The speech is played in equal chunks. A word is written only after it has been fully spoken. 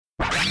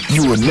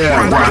You are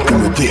now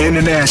rocking with the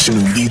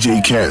international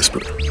DJ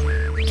Casper.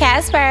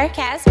 Casper,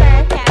 Casper,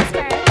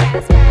 Casper,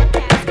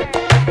 Casper.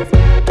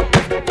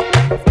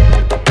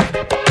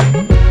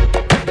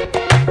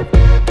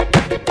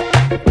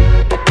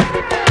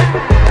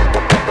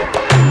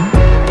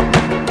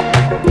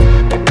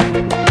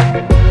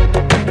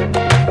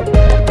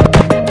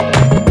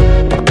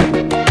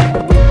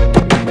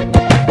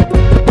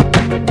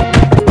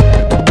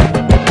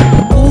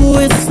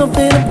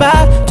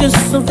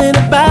 Something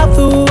about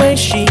the way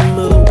she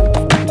moves,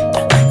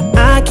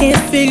 I can't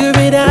figure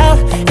it out.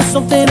 It's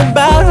something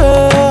about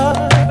her.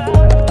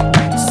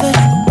 Say,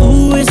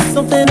 ooh, it's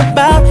something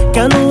about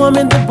kind of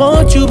woman that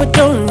wants you but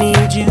don't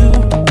need you.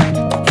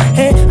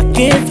 Hey, I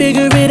can't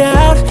figure it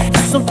out.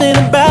 It's something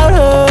about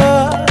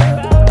her.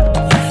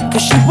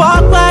 Cause she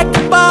walk like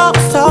a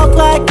boss, talk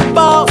like a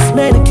boss,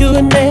 manicure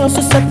and nails,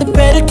 so set the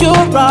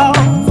pedicure off.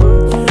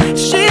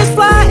 She's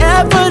fly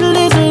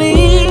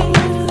effortlessly,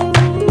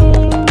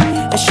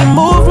 and she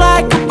move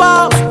like a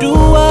boss, do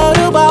what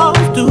a boss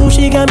do.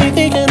 She got me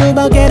thinking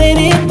about getting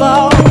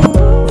involved.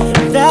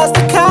 That's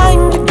the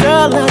kind of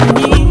girl I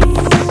need.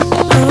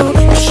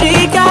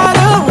 She got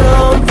her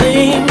own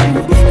thing,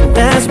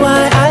 that's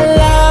why I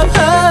love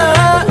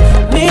her.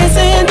 Miss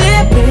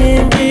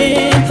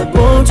Independent,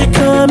 won't you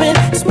come and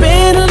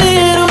spend a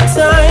little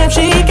time?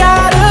 She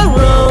got her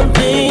own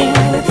thing,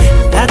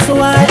 that's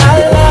why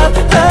I love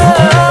her.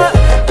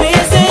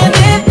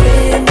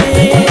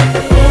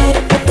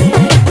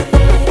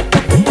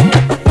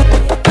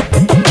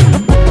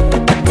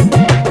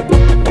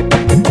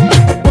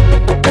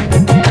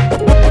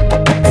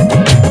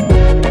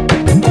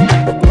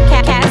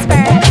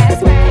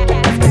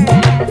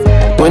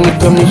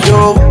 Come to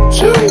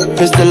you,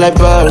 pistol like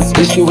buzz,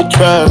 issue with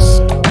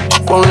trust.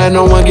 Won't let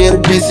no one get a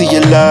piece of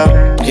your love.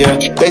 Yeah,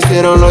 base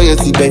it on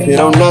loyalty, base it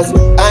on us.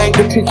 I ain't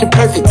the picture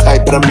perfect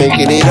type, but I'm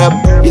making it up.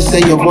 You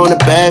say you want a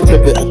bad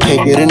flip it, I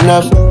can't get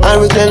enough. I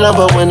was in love,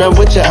 but when I'm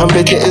with you, I'm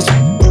bitter as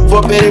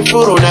forbidden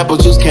fruit on apple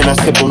juice, can I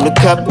sip on the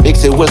cup?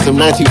 Mix it with some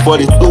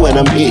 1942 and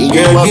I'm hitting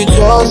you up. Girl, you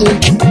chosen,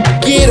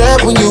 get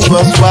up when you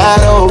bust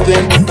wide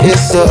open.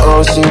 It's the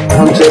ocean,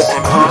 I'm just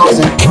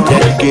imposing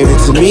that you give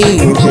it to me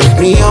and just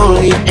me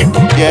only.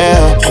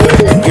 Yeah,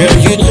 girl,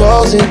 you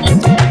chosen,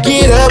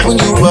 get up when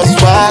you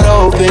bust wide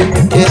open.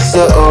 It's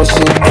the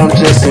ocean, I'm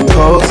just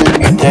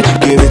imposing that you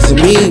give it to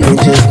me and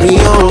just me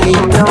only.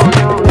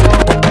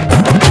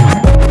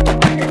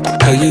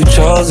 You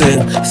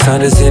chosen,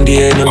 signed this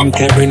NDA, no you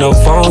can't bring no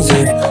phones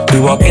in. We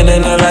walk in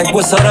and like,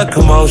 what's all the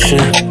commotion?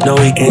 No,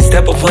 he can't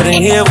step a foot in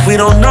here if we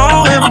don't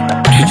know him.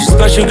 You just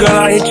special girl,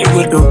 I hit you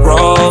with the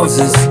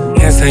roses.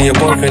 Can't say your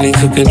boyfriend, he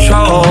took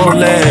control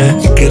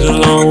and get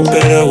along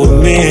better with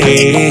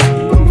me.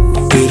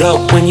 Get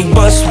up when you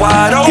bust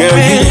wide open. Girl,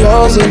 you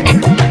chosen,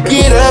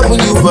 get up when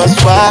you bust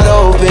wide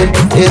open.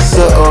 It's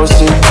the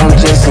ocean, I'm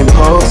just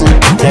imposing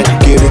that you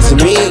give it to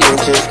me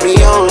and just me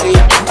only.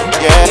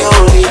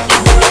 Yeah, only.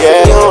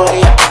 Yeah,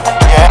 only.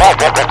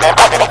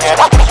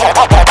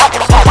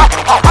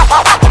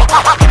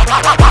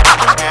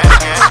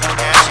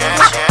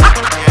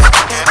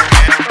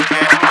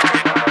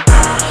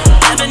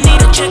 Never need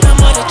a chick, I'm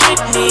what a chick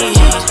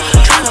needs.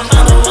 Tryna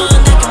find the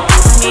one that can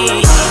fix me.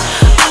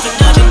 I've been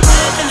dodging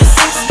death in the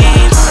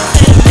 60s.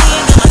 Let me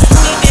in my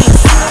sleep, getting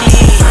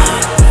sickly.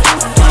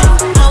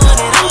 I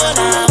want it all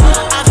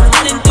now. I've been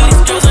running through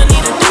these girls, I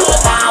need a do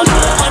it now.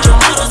 100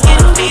 models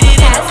getting faded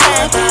in a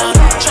crowd.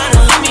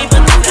 Tryna love me,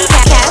 but they never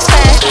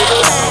Casper.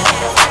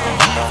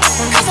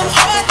 Cause I'm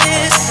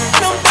heartless,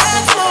 and I'm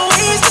bad to my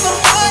ways, cause I'm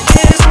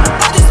heartless.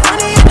 All this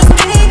money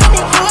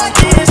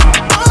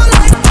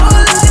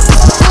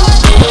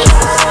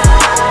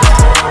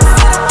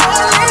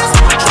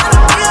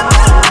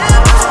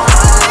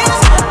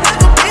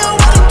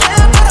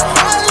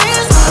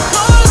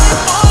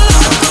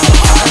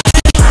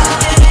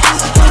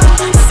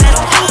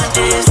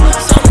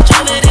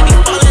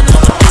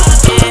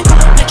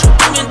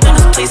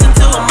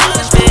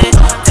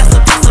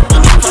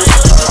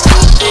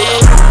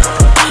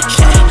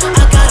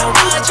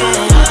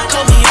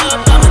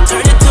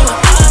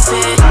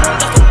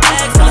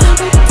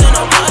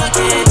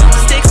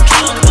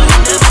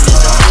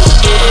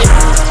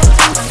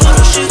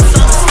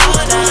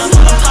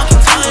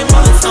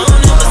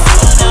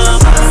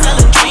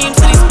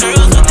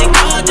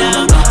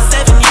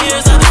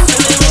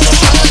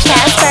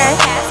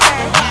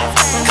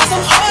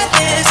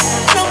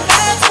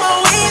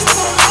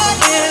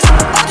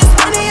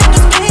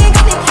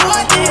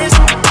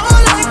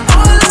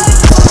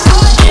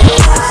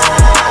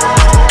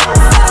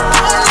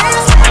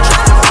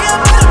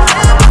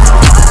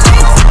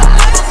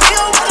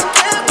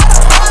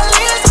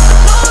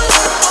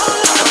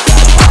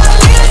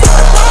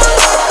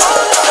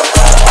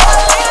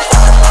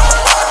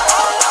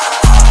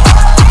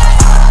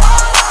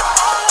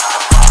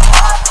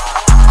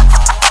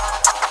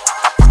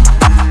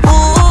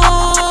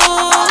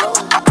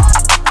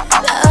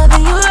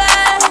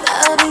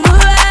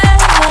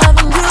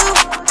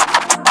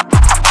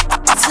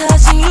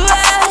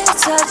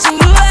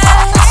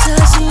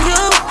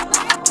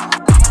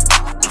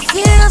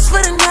Feels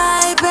for the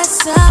night, best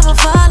time of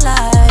our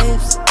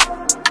lives.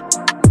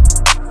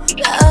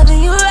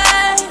 Loving you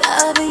right,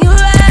 loving you right.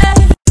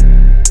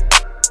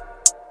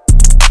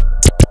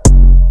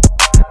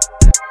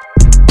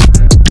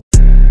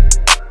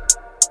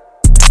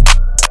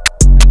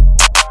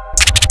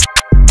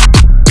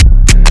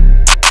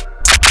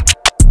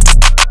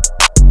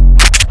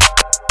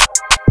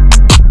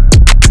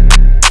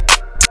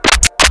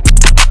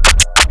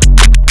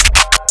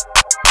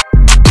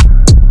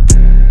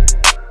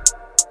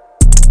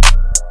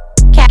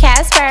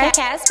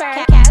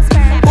 Casper.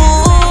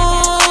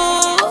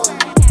 Ooh,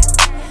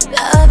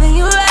 loving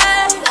you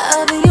right,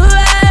 loving you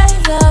right,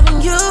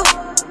 loving you.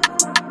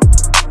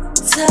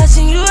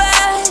 Touching you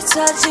right,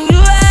 touching you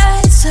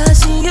right,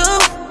 touching you.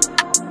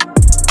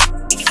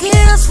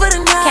 Feels for the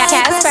night,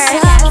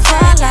 best time of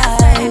our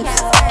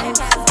lives.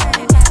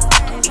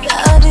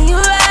 Loving you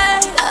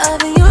right,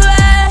 loving you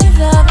right,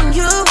 loving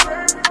you.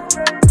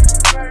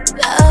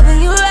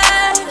 Loving you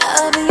right,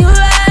 loving you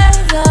right,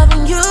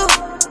 loving you.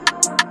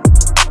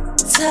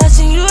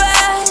 Touching you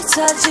right,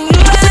 touching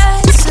you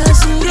right,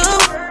 touching you.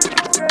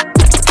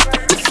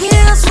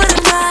 Feels for the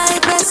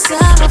night, best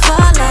time of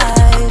our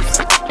lives.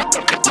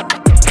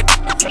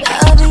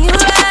 Loving you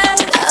right,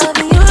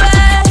 loving you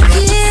right.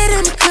 Get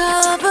in the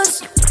covers,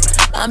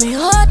 I mean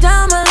hold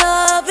down my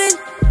loving.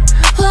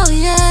 Oh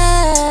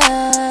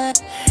yeah,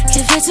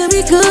 give it to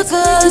me good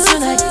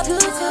tonight.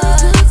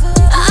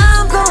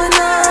 I'm going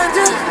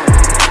under,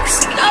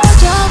 'cause I know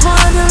you're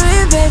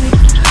wondering, baby.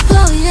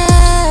 Oh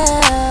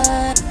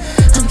yeah,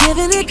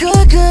 giving it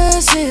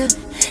good shit.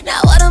 Now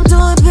what I'm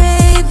doing,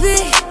 baby,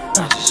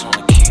 I just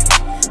wanna keep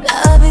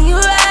loving you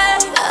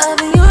right,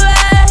 loving you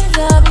right,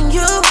 loving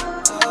you.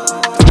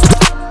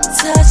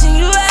 Touching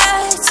you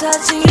right,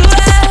 touching you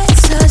right,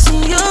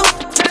 touching you.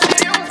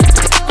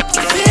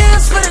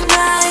 Feels for the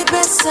night,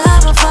 best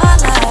time of our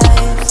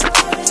lives.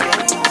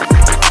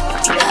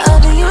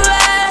 Loving you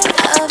right,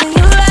 loving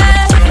you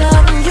right,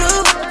 loving you.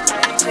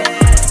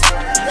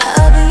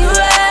 Loving you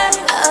right,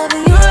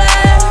 loving you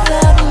right,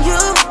 loving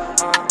you.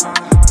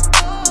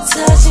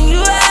 Touching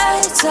you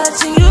right,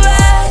 touching you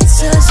right,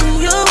 touching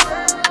you.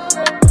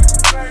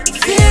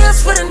 Feels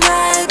for the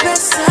night,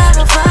 best time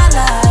of our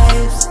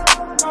lives.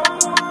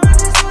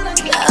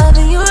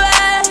 Loving you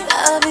right,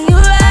 loving you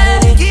right. I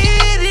didn't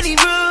get any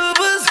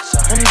rubbers,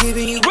 I'm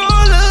giving you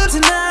roll up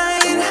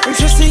tonight. I'm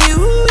trusting you,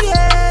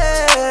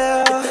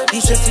 yeah.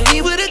 You trusting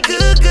me with a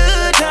good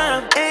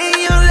time.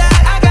 Ain't no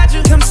lie, I got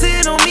you. Come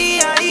sit on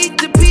me, I eat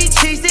the peach,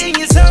 tasting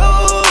your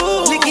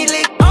soul. Licky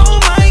lick, oh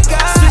my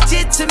God. Switch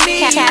it to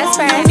me,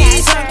 Casper.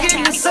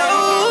 talking the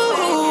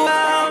soul.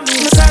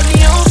 Massage me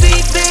on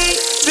feet, babe.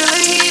 Feel the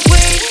heat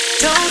wave,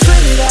 don't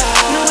sweat it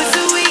out. Know it's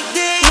a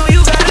weekday, know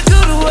you gotta go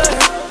to work.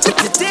 But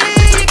today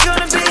you're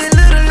gonna be a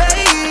little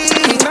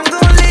late. I'm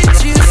gonna let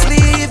you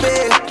sleep,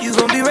 babe. You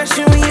gonna be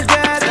rushing when you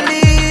gotta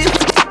leave.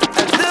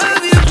 I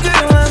love you,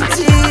 girl, I'm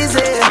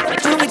teasing.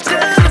 When we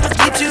done, I'ma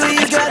get you where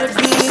you gotta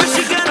be. But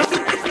you gotta be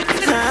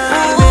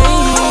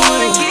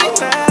keep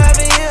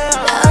having you.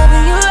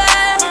 Loving you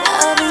right,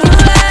 loving you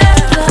right,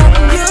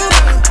 loving you.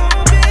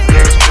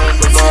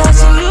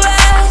 Touching you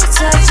right,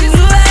 touching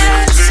you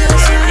right,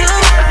 touching you,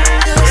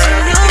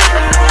 touching you,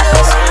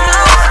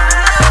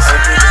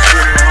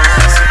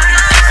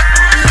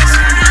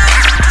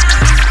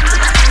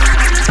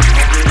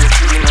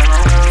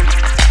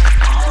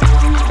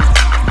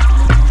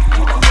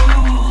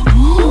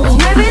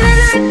 Maybe the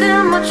night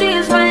that my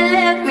dreams might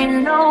let me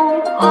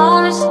know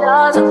all the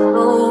stars are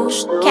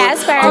close.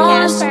 Casper.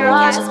 All the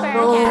stars are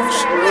close.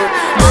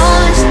 All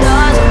the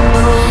stars are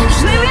close.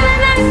 Maybe the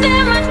night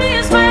that my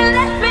dreams might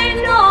let me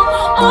know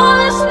all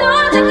the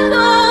stars are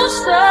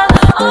closer.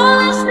 All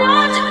the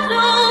stars are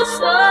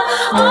closer.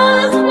 All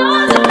the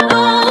stars are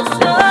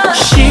closer.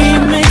 She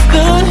makes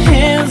the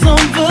hands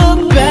on the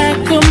back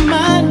of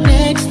my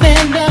neck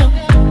stand up.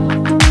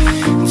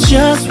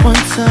 Just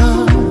one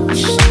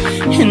touch,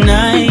 and I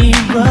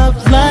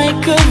erupt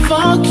like a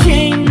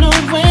volcano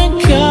and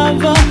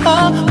cover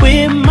up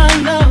with my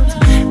love.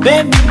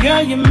 Baby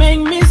girl, you make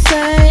me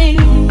say,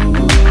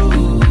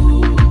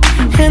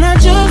 and I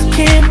just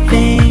can't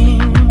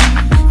think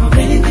of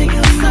anything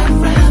else I'd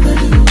rather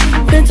do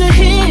than to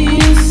hear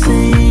you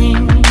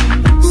sing.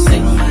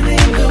 Sing my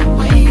name the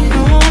way you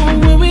do.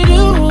 When we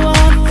do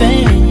our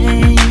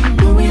thing,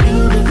 when we do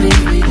the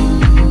things we do.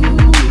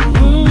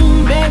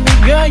 Baby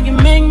girl, you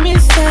make me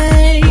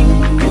say,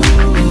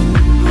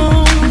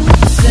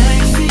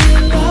 sexy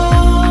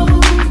love,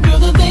 girl,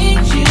 the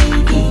things you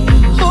do.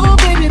 Oh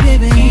baby,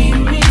 baby, keep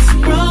me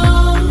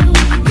sprung,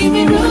 give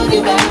me room,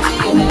 get back to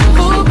you.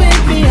 Oh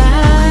baby, I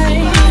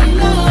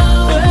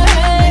love,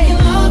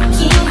 making love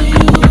to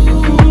you.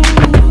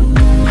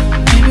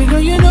 Baby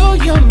girl, you know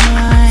you're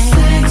mine.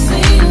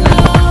 Sexy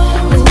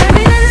love,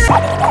 baby,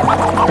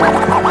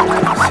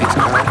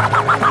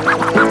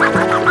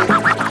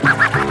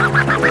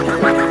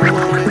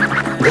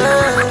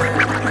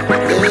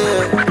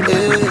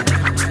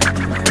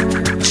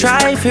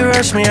 Try if you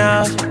rush me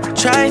off,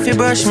 try if you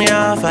brush me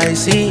off, I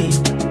see.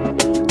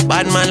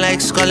 Bad man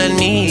likes calling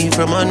me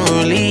from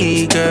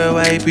unruly. Girl,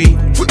 why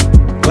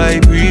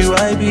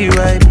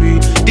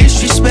YP.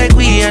 Disrespect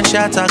we and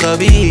shot I go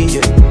be.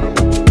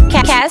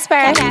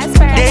 Casper.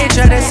 They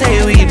try to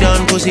say we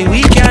done, pussy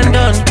we can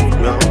done.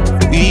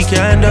 We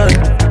can done.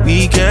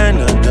 We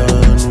cannot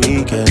done.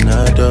 We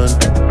cannot done.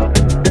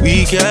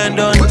 We can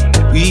done.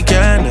 We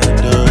cannot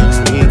done.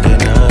 We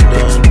cannot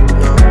done.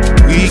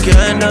 We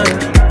can done.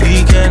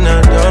 We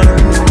cannot done.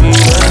 We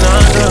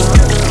cannot done.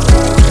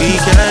 We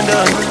can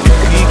done.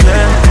 We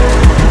can.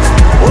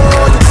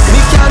 Oh, we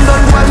can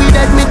done. Why we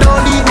dead? Me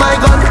don't leave my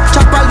gun.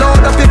 Chop a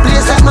load up a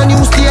place like my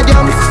new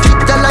stadium. Kick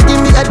the lad in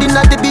me head in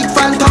at the big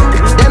phantom.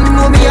 Them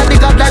know me and the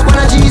God like one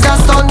of Jesus'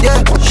 son. Yeah,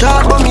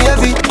 short but me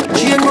heavy.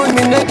 Chain run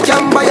me neck,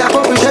 can buy a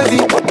couple Chevy.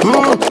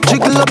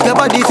 Jiggle up your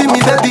body for me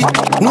baby.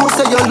 No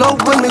say you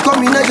love when me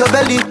come in at your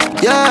belly.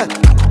 Yeah,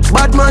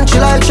 bad man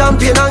chill like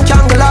champion and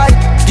can't lie.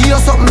 Do you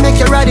something make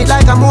you ride it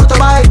like a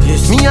motorbike.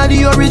 Me are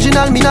the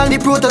original, me and the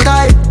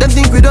prototype. Them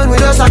think we done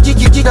with us, I kick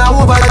now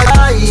over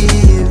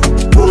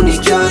life. Money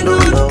can't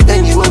done.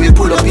 Anywhere we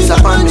pull up is a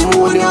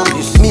pandemonium.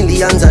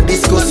 Millions are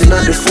discussing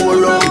on the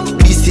forum.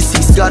 This is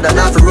 6 God and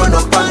have to run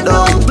up and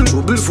down.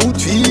 Trouble foot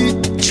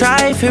feet.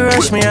 Try if you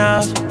rush me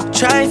off.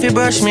 Try if you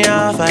brush me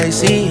off, I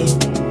see.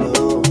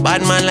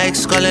 Bad man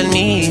likes calling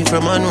me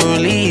from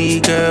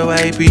unruly. Girl,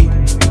 YP.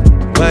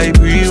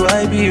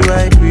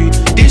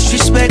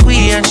 Disrespect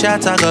we and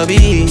shot I go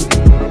be.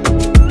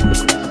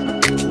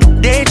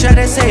 They try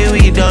to say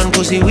we done,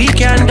 pussy we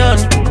can done.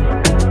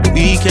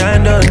 We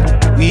can done.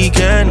 We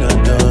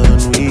cannot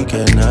done. We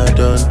cannot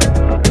done.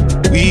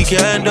 We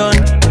can done.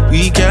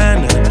 We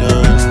cannot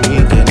done.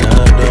 We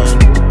cannot done.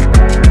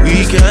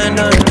 We can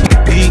done.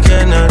 We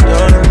cannot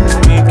done.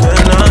 We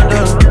cannot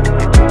done.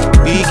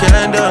 We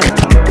can done.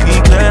 We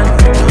can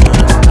done.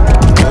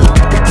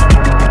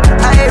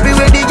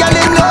 Everywhere the girl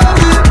in love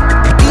you.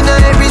 In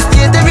every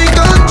state, every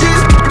country.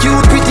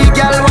 Cute pretty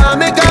girl wanna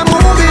make a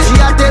movie. She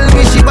a tell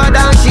me she bad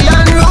and she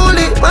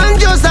unruly. Man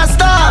just a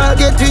star,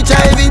 get rich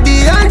every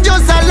day and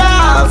just a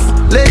laugh.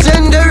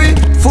 Legendary,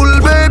 full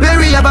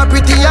Burberry, have a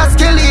pretty as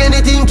Kelly,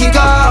 anything kick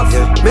off.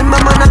 Me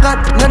mama na God,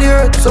 na the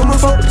earth, some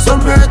fuck, some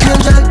earth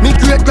angel. Me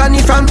great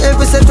granny from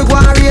every set to go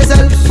and raise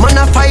hell.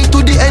 Man a fight to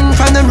the end,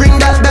 from them ring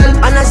that bell.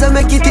 And as I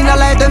make it in a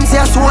life, them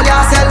say I soul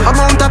yourself.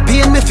 Amount of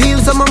pain me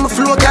feel, some of my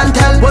flow can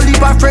tell. But if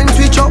a friend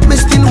switch up,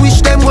 me still wish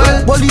them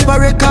well. But if a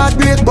record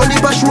break, but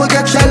if a show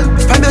get shell.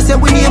 From you say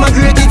we name a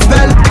great it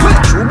spell.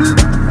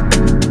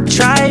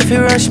 Try if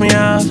you rush me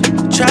off.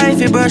 Try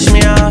if you brush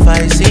me off,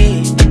 I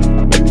see.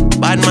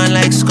 Bad man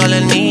likes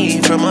calling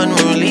me from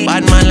unruly.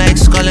 Bad man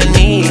likes calling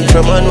me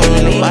from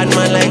unruly. Bad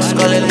man likes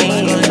calling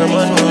me from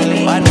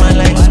unruly. Bad man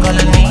likes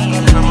calling me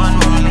from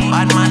unruly.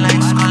 Bad man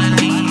likes calling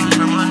me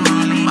from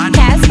unruly.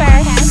 Casper.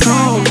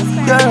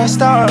 You're a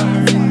star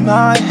in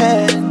my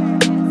head.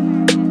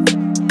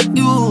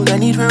 You, I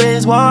need to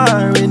raise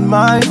war with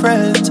my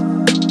friends.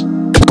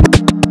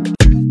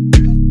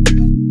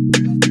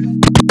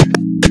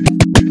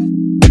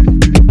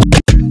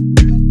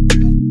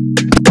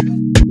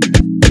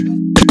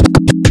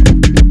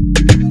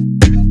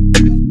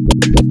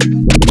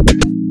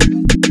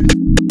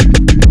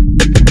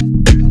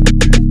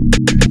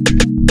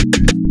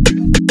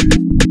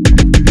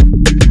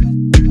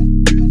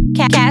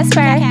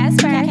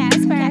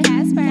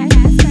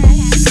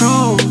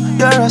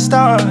 You're a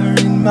star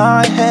in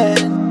my head.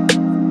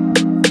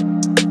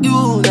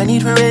 You, I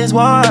need to raise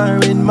war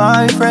with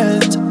my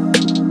friends.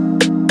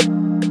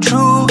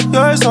 True,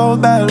 you're so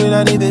bad we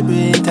don't need to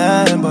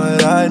pretend,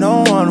 but I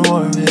don't want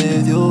war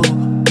with you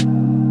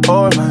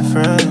or my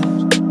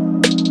friends.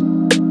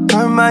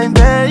 You're my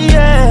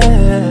best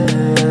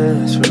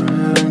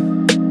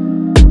friend.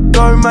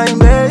 You're my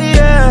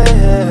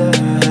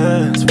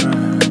best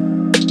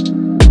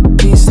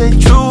friend. He said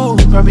true,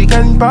 probably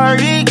can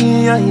party,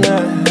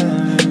 yeah.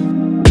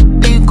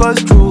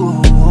 Because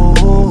true,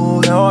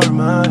 you're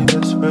my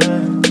best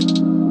friend.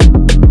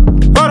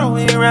 All the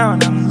way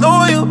around, I'm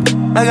loyal.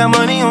 I got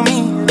money on me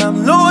and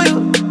I'm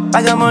loyal.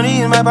 I got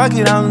money in my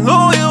pocket, I'm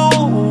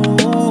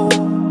loyal.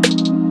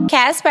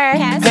 Casper.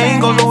 Pain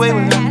goes away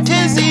when I'm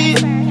dizzy.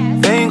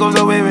 Pain goes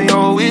away when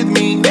you're with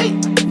me.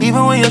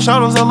 Even when your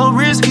shadow's a little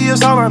risky,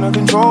 it's all under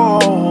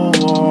control.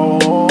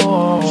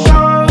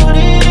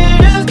 Shawty,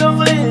 just don't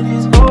let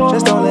this go.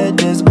 Just don't let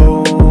this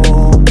go.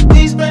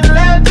 We spent the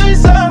last 3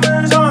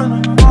 summers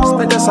on the road.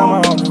 Spent the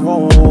summer on the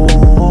road.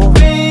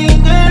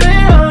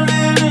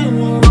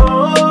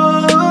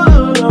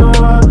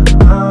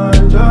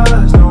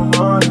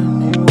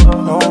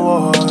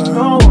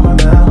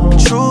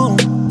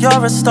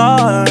 You're a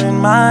star in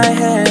my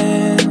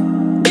head.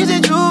 Is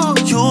it you?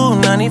 You,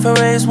 not need for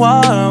raise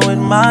war with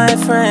my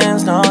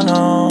friends, no.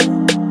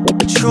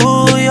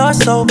 True, you're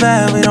so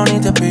bad, we don't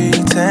need to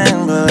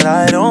pretend. But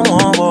I don't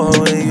want war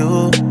with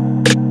you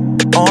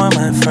or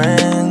my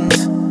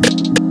friends.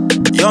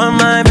 You're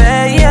my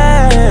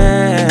best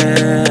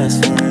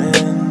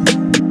friend.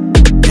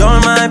 You're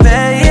my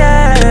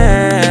best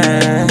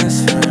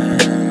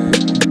friend.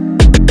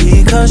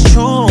 Because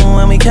true,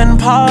 when we can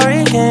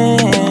party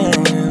again,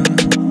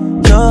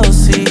 you'll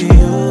see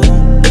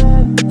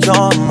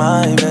you're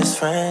my best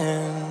friend.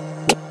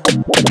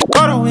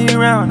 All the way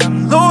around,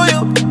 I'm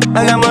loyal.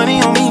 I got money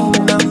on me,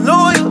 and I'm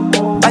loyal.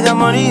 I got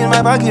money in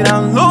my pocket,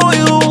 I'm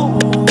loyal.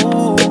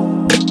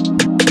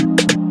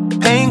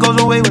 Pain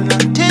goes away when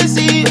I'm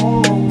tipsy.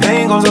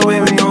 Pain goes away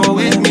when you're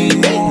with me.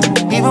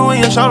 Even when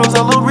your shadow's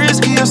a little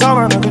risky, it's all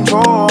under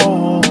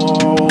control.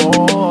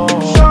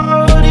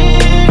 Shorty,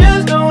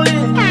 just don't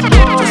let this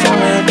go. Just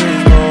don't let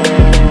this go.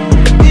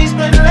 We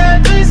spent the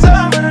last 3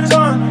 summers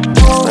on the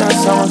road. Spent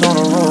the summers on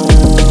the road.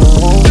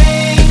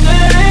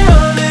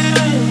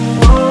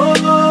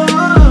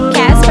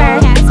 Casper.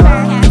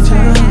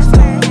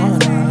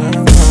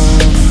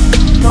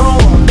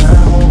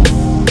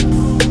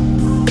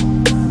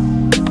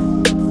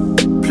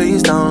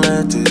 Please don't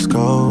let this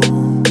go.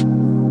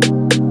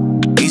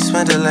 We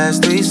spent the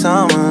last 3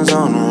 summers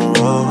on the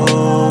road.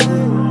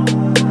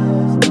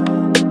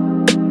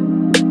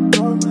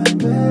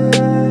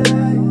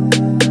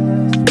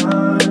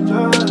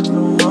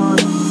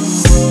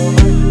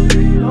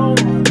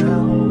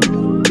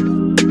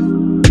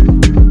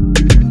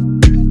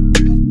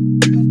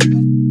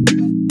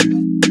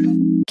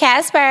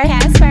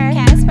 Casper.